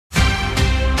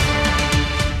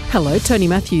Hello, Tony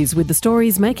Matthews with the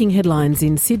stories making headlines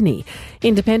in Sydney.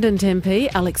 Independent MP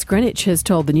Alex Greenwich has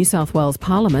told the New South Wales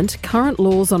Parliament current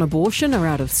laws on abortion are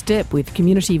out of step with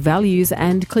community values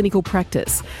and clinical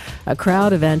practice. A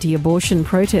crowd of anti-abortion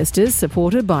protesters,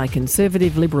 supported by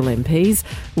Conservative Liberal MPs,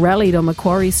 rallied on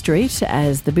Macquarie Street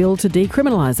as the bill to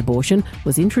decriminalise abortion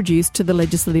was introduced to the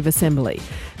Legislative Assembly.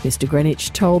 Mr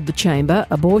Greenwich told the chamber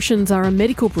abortions are a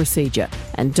medical procedure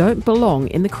and don't belong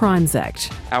in the Crimes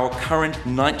Act. Our current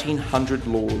 1900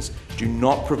 laws do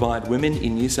not provide women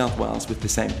in New South Wales with the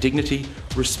same dignity,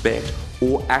 respect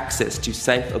or access to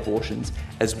safe abortions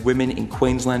as women in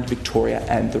Queensland, Victoria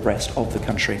and the rest of the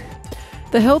country.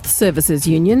 The Health Services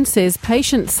Union says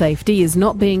patient safety is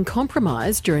not being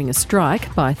compromised during a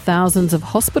strike by thousands of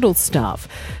hospital staff.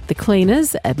 The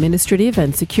cleaners, administrative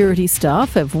and security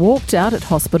staff have walked out at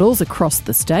hospitals across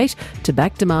the state to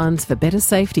back demands for better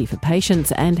safety for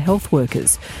patients and health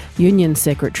workers. Union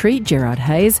Secretary Gerard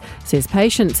Hayes says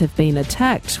patients have been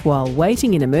attacked while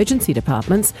waiting in emergency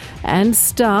departments and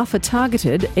staff are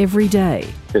targeted every day.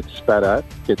 Gets spat at,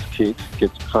 gets kicked,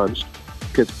 gets punched,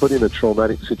 gets put in a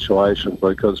traumatic situation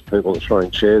because people are throwing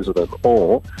chairs at them,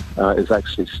 or is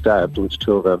actually stabbed, which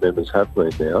two of our members have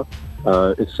been now.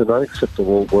 It's an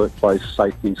unacceptable workplace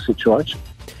safety situation.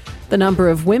 The number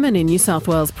of women in New South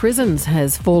Wales prisons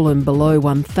has fallen below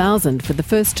 1,000 for the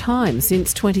first time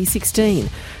since 2016.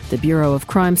 The Bureau of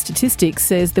Crime Statistics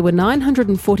says there were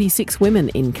 946 women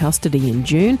in custody in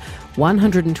June,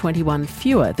 121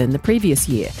 fewer than the previous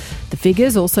year. The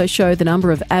figures also show the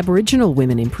number of Aboriginal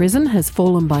women in prison has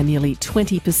fallen by nearly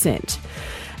 20%.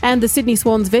 And the Sydney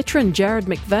Swans veteran Jared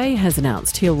McVeigh has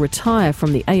announced he'll retire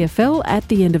from the AFL at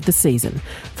the end of the season.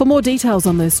 For more details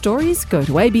on those stories, go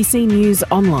to ABC News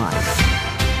Online.